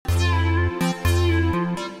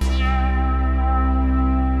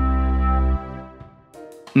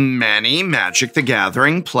Many Magic the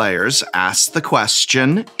Gathering players ask the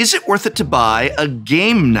question, is it worth it to buy a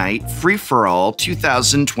Game Night Free-for-All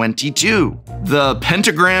 2022? The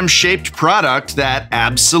pentagram-shaped product that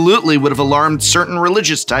absolutely would have alarmed certain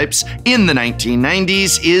religious types in the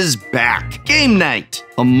 1990s is back. Game Night,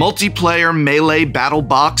 a multiplayer melee battle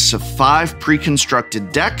box of 5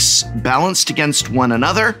 pre-constructed decks balanced against one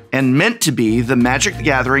another and meant to be the Magic the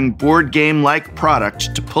Gathering board game-like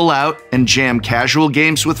product to pull out and jam casual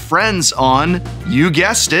games with friends on, you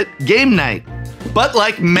guessed it, Game Night. But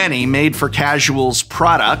like many made-for-casuals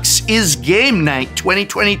products, is Game Night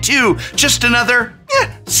 2022 just another,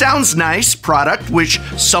 sounds nice product which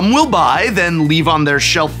some will buy, then leave on their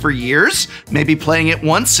shelf for years, maybe playing it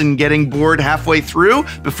once and getting bored halfway through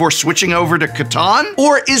before switching over to Catan?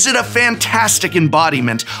 Or is it a fantastic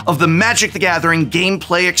embodiment of the Magic the Gathering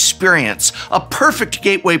gameplay experience, a perfect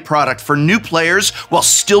gateway product for new players while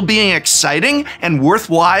still being exciting and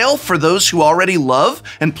worthwhile for those who already love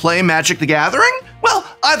and play Magic the Gathering? Well,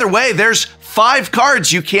 either way, there's 5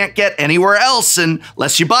 cards you can't get anywhere else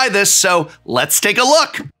unless you buy this, so let's take a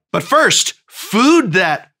look. But first, food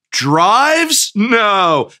that drives?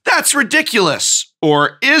 No, that's ridiculous.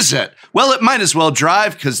 Or is it? Well, it might as well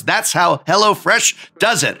drive because that's how HelloFresh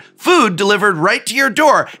does it. Food delivered right to your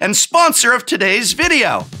door and sponsor of today's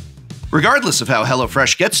video. Regardless of how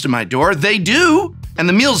HelloFresh gets to my door, they do. And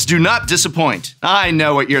the meals do not disappoint. I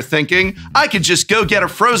know what you're thinking. I could just go get a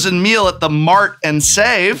frozen meal at the Mart and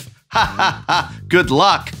save. Ha ha ha, good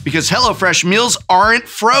luck, because HelloFresh meals aren't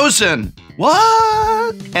frozen.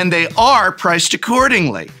 What? And they are priced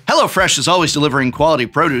accordingly. HelloFresh is always delivering quality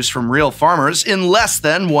produce from real farmers in less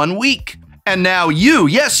than 1 week. And now you,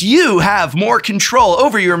 yes, you have more control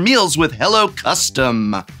over your meals with Hello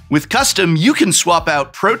Custom. With Custom, you can swap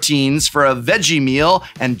out proteins for a veggie meal,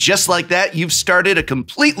 and just like that, you've started a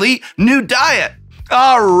completely new diet.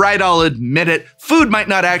 All right, I'll admit it. Food might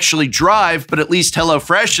not actually drive, but at least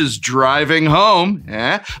HelloFresh is driving home.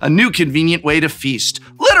 A new convenient way to feast.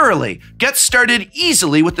 Literally, get started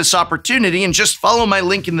easily with this opportunity and just follow my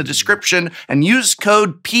link in the description and use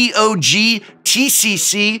code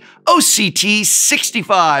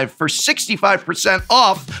POGTCCOCT65 for 65%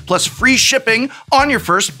 off plus free shipping on your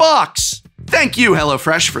first box. Thank you,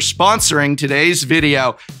 HelloFresh, for sponsoring today's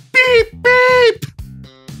video. Beep, beep.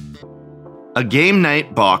 A Game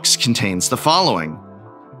Night box contains the following: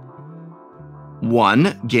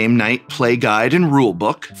 1 Game Night Play Guide and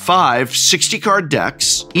Rulebook, 5 60-card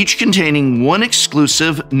decks, each containing 1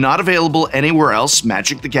 exclusive, not available anywhere else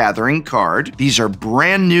Magic the Gathering card. These are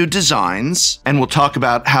brand new designs, and we'll talk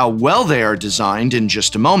about how well they are designed in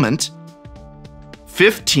just a moment.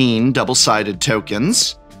 15 double-sided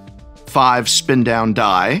tokens, 5 spin-down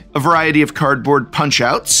die, a variety of cardboard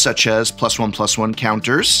punch-outs such as +1/+1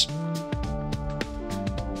 counters,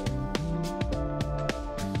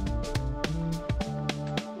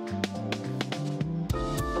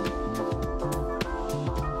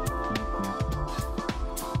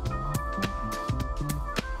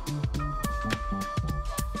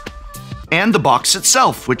 and the box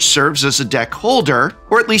itself, which serves as a deck holder,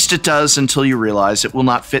 or at least it does until you realize it will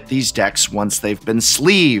not fit these decks once they've been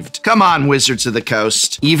sleeved. Come on, Wizards of the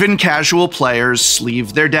Coast. Even casual players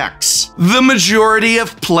sleeve their decks. The majority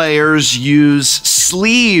of players use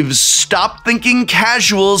sleeves. Stop thinking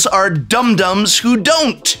casuals are dum-dums who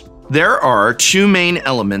don't. There are 2 main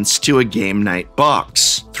elements to a Game Night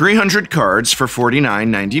box: 300 cards for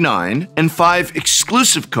 $49.99 and 5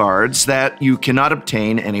 exclusive cards that you cannot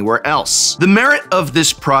obtain anywhere else. The merit of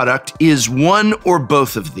this product is one or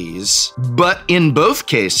both of these, but in both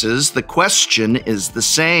cases, the question is the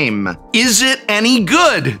same. Is it any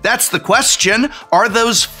good? That's the question. Are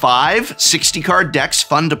those 5 60-card decks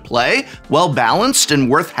fun to play, well-balanced, and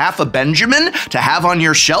worth half a Benjamin to have on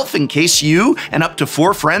your shelf in case you and up to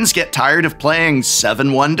 4 friends get tired of playing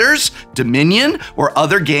 7 Wonders, Dominion, or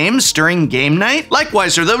other games during Game Night?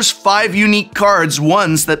 Likewise, are those 5 unique cards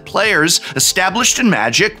ones that players established in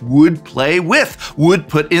Magic would play with, would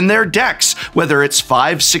put in their decks? Whether it's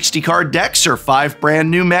 5 60-card decks or 5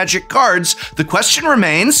 brand new Magic cards, the question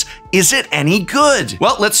remains, is it any good?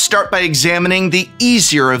 Well, let's start by examining the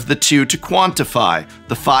easier of the two to quantify,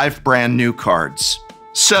 the 5 brand new cards.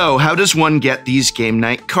 So, how does one get these Game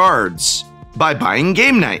Night cards? By buying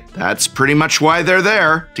Game Night. That's pretty much why they're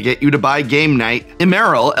there, to get you to buy Game Night.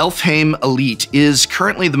 Emerald Elfheim Elite is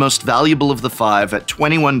currently the most valuable of the 5 at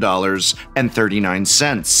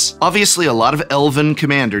 $21.39. Obviously, a lot of Elven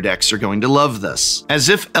Commander decks are going to love this. As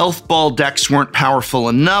if Elf Ball decks weren't powerful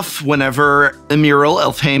enough, whenever Emerald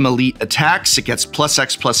Elfheim Elite attacks, it gets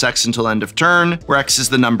 +X until end of turn, where X is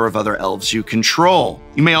the number of other elves you control.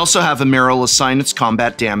 You may also have Emerald assign its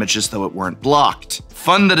combat damage as though it weren't blocked.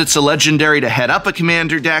 Fun that it's a legendary to head up a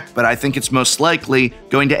commander deck, but I think it's most likely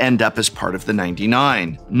going to end up as part of the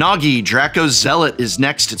 99. Nagi Draco Zealot is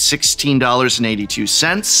next at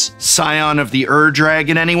 $16.82. Scion of the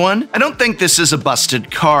Dragon, anyone? I don't think this is a busted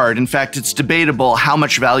card. In fact, it's debatable how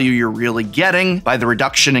much value you're really getting by the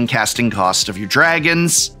reduction in casting cost of your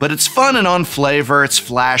dragons, but it's fun and on flavor, it's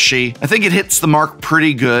flashy. I think it hits the mark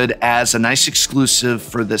pretty good as a nice exclusive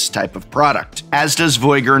for this type of product, as does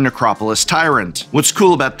Voiger Necropolis Tyrant. What's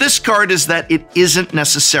cool about this card is that it isn't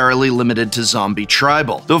necessarily limited to zombie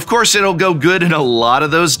tribal, though of course it'll go good in a lot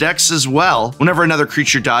of those decks as well. Whenever another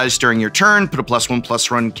creature dies during your turn, put a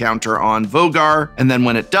 +1/+1 counter on Vogar, and then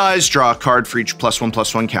when it dies, draw a card for each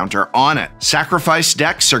 +1/+1 counter on it. Sacrifice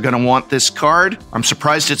decks are going to want this card. I'm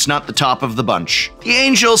surprised it's not the top of the bunch. The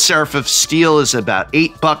Angel Seraph of Steel is about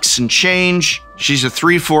 $8 and change. She's a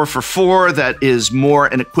 3/4 for 4 that is more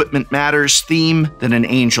an Equipment Matters theme than an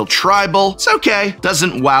Angel Tribal. It's okay.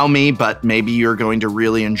 Doesn't wow me, but maybe you're going to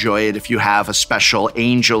really enjoy it if you have a special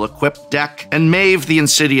Angel equipped deck. And Maeve, the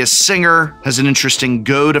Insidious Singer, has an interesting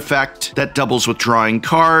goad effect that doubles with drawing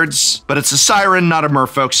cards, but it's a Siren, not a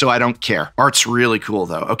merfolk, so I don't care. Art's really cool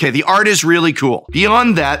though. Okay, the art is really cool.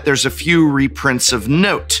 Beyond that, there's a few reprints of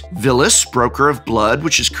note. Villis, Broker of Blood,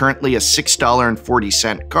 which is currently a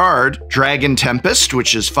 $6.40 card. Dragon Tempest,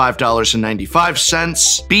 which is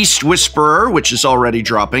 $5.95. Beast Whisperer, which is already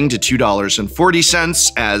dropping to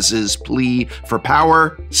 $2.40, as is Plea for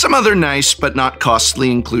Power. Some other nice but not costly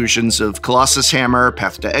inclusions of Colossus Hammer,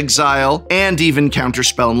 Path to Exile, and even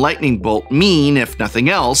Counterspell and Lightning Bolt mean, if nothing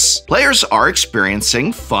else, players are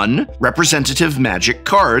experiencing fun, representative Magic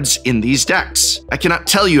cards in these decks. I cannot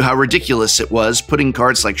tell you how ridiculous it was putting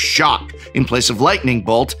cards like Shock in place of Lightning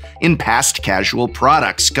Bolt in past casual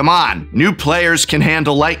products. Come on. New players can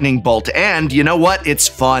handle Lightning Bolt, and you know what? It's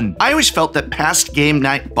fun. I always felt that past Game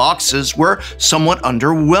Night boxes were somewhat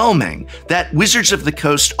underwhelming, that Wizards of the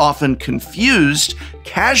Coast often confused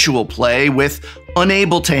casual play with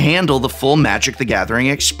unable to handle the full Magic the Gathering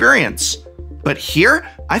experience. But here,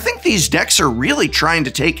 I think these decks are really trying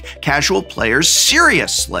to take casual players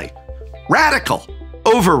seriously. Radical.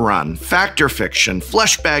 Overrun, Factor Fiction,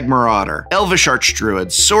 Fleshbag Marauder, Elvish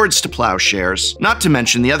Archdruids, Swords to Plowshares, not to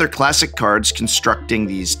mention the other classic cards constructing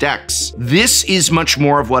these decks. This is much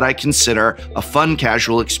more of what I consider a fun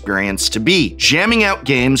casual experience to be, jamming out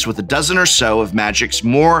games with a dozen or so of Magic's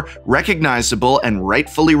more recognizable and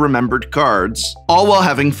rightfully remembered cards, all while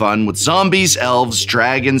having fun with zombies, elves,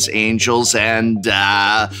 dragons, angels, and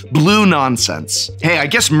blue nonsense. Hey, I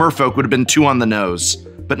guess Merfolk would have been too on the nose.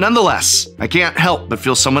 But nonetheless, I can't help but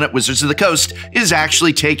feel someone at Wizards of the Coast is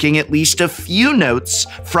actually taking at least a few notes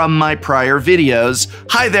from my prior videos.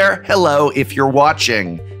 Hi there, hello if you're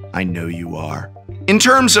watching. I know you are. In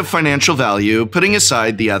terms of financial value, putting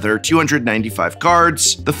aside the other 295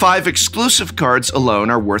 cards, the 5 exclusive cards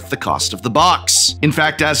alone are worth the cost of the box. In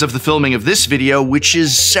fact, as of the filming of this video, which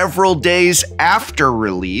is several days after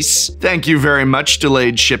release, thank you very much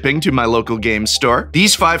delayed shipping to my local game store,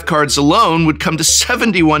 these 5 cards alone would come to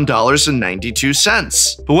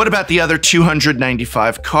 $71.92. But what about the other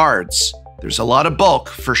 295 cards? There's a lot of bulk,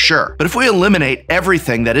 for sure. But if we eliminate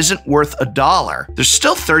everything that isn't worth $1, there's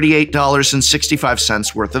still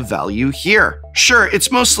 $38.65 worth of value here. Sure,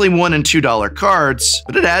 it's mostly $1 and $2 cards,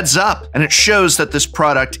 but it adds up, and it shows that this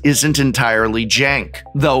product isn't entirely jank.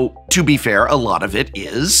 Though, to be fair, a lot of it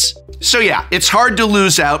is. So yeah, it's hard to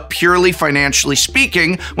lose out, purely financially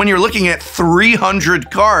speaking, when you're looking at 300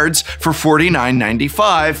 cards for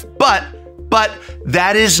 $49.95, but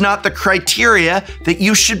that is not the criteria that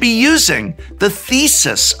you should be using. The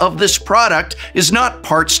thesis of this product is not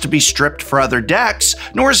parts to be stripped for other decks,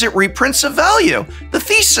 nor is it reprints of value. The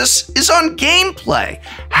thesis is on gameplay.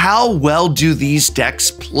 How well do these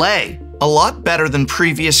decks play? A lot better than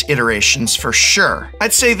previous iterations for sure.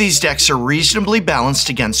 I'd say these decks are reasonably balanced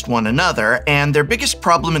against one another, and their biggest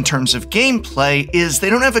problem in terms of gameplay is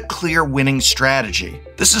they don't have a clear winning strategy.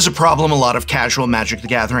 This is a problem a lot of casual Magic the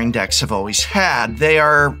Gathering decks have always had. They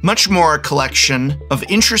are much more a collection of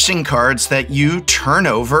interesting cards that you turn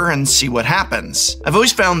over and see what happens. I've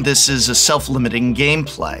always found this is a self-limiting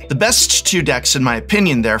gameplay. The best 2 decks, in my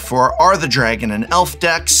opinion, therefore, are the Dragon and Elf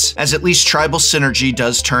decks, as at least Tribal Synergy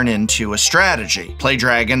does turn into into a strategy. Play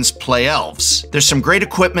dragons, play elves. There's some great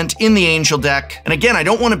equipment in the angel deck, and again, I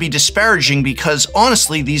don't want to be disparaging because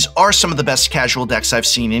honestly, these are some of the best casual decks I've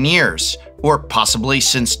seen in years, or possibly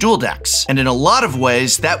since dual decks. And in a lot of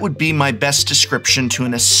ways, that would be my best description to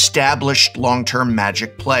an established long-term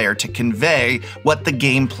Magic player to convey what the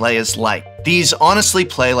gameplay is like. These honestly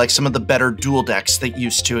play like some of the better dual decks that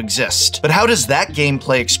used to exist. But how does that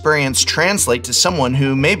gameplay experience translate to someone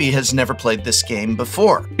who maybe has never played this game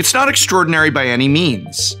before? It's not extraordinary by any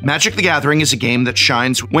means. Magic the Gathering is a game that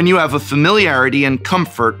shines when you have a familiarity and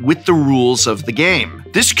comfort with the rules of the game.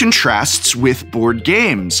 This contrasts with board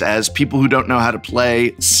games, as people who don't know how to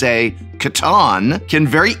play, say, Catan, can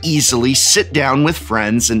very easily sit down with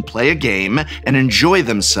friends and play a game and enjoy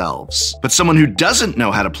themselves. But someone who doesn't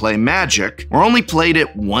know how to play Magic, or only played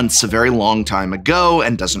it once a very long time ago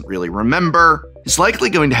and doesn't really remember, is likely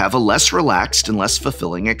going to have a less relaxed and less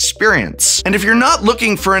fulfilling experience. And if you're not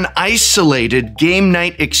looking for an isolated game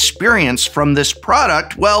night experience from this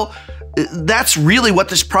product, well, that's really what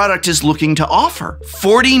this product is looking to offer.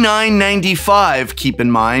 $49.95, keep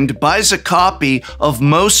in mind, buys a copy of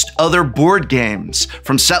most other board games,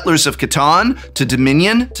 from Settlers of Catan to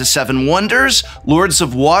Dominion to Seven Wonders, Lords of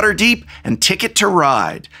Waterdeep, and Ticket to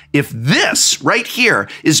Ride. If this right here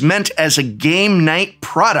is meant as a game night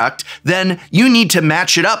product, then you need to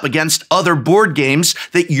match it up against other board games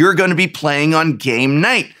that you're going to be playing on game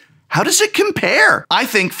night. How does it compare? I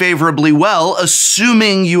think favorably well,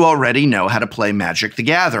 assuming you already know how to play Magic the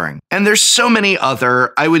Gathering. And there's so many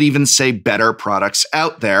other, I would even say better products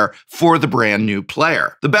out there for the brand new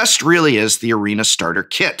player. The best really is the Arena Starter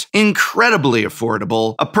Kit. Incredibly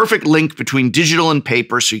affordable, a perfect link between digital and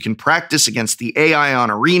paper so you can practice against the AI on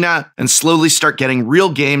Arena and slowly start getting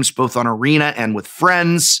real games both on Arena and with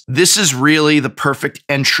friends. This is really the perfect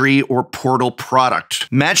entry or portal product.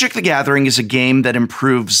 Magic the Gathering is a game that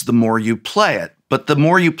improves the more you play it. But the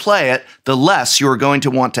more you play it, the less you're going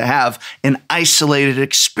to want to have an isolated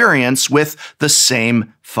experience with the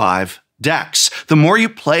same 5 decks. The more you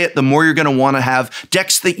play it, the more you're going to want to have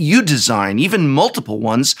decks that you design, even multiple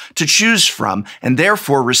ones, to choose from, and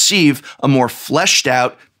therefore receive a more fleshed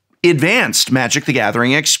out, advanced Magic the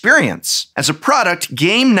Gathering experience. As a product,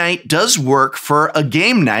 game night does work for a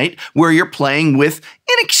game night where you're playing with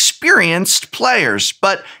inexperienced players,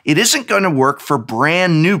 but it isn't going to work for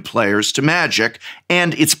brand new players to Magic,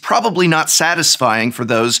 and it's probably not satisfying for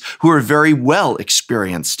those who are very well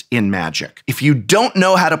experienced in Magic. If you don't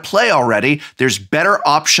know how to play already, there's better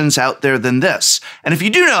options out there than this. And if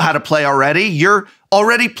you do know how to play already, you're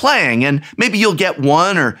already playing, and maybe you'll get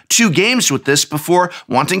 1 or 2 games with this before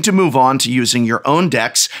wanting to move on to using your own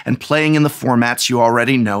decks and playing in the formats you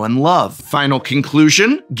already know and love. Final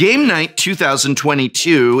conclusion, Game Night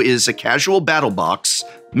 2022 is a casual battle box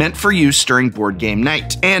meant for use during board game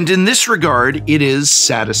night. And in this regard, it is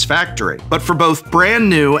satisfactory. But for both brand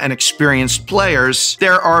new and experienced players,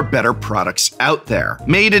 there are better products out there.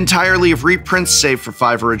 Made entirely of reprints save for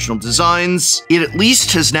 5 original designs, it at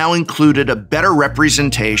least has now included a better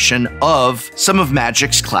representation of some of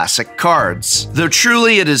Magic's classic cards. Though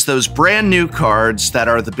truly it is those brand new cards that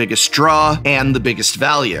are the biggest draw and the biggest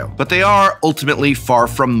value. But they are ultimately far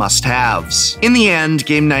from must-haves. In the end,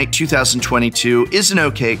 Game Night 2022 is an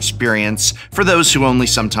okay experience for those who only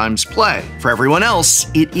sometimes play. For everyone else,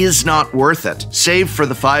 it is not worth it, save for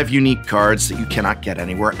the 5 unique cards that you cannot get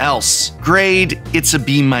anywhere else. Grade, it's a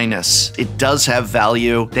B-. It does have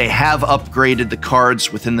value. They have upgraded the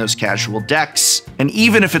cards within those casual decks, and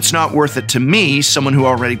even if it's not worth it to me, someone who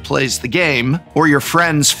already plays the game, or your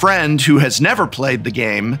friend's friend who has never played the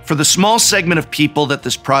game, for the small segment of people that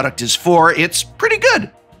this product is for, it's pretty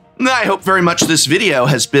good. I hope very much this video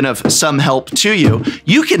has been of some help to you.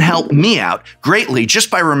 You can help me out greatly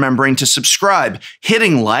just by remembering to subscribe,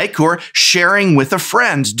 hitting like, or sharing with a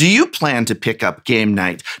friend. Do you plan to pick up Game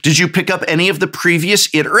Night? Did you pick up any of the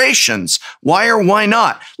previous iterations? Why or why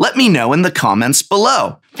not? Let me know in the comments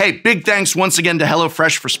below. Hey, big thanks once again to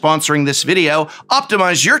HelloFresh for sponsoring this video.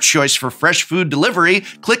 Optimize your choice for fresh food delivery.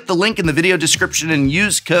 Click the link in the video description and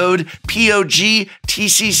use code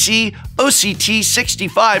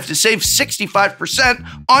POGTCCOCT65 to save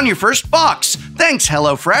 65% on your first box. Thanks,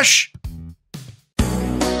 HelloFresh.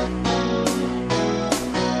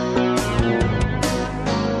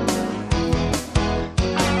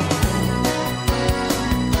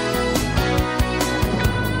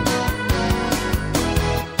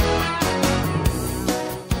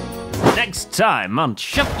 Next time on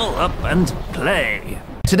Shuffle Up and Play.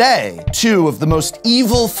 Today, 2 of the most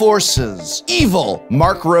evil forces, evil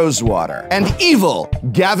Mark Rosewater and evil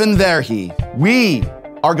Gavin Verhey. We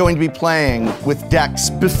are going to be playing with decks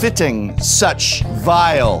befitting such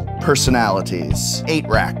vile personalities.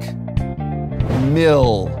 8-rack.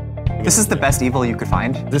 Mill. This is the best evil you could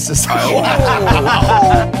find. This is... So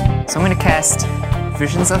I'm gonna cast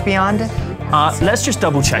Visions of Beyond. Let's just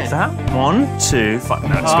double check that. 1, 2, 5. No,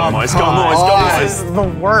 it's got more, it's got more, it's got more. This is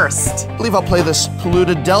the worst. I believe I'll play this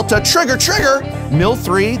polluted Delta. Trigger, trigger! Mill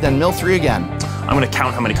 3, then mill 3 again. I'm gonna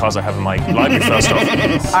count how many cards I have in my library first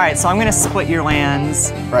off. All right, so I'm gonna split your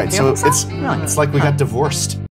lands. Right, so it's Really? like we got divorced.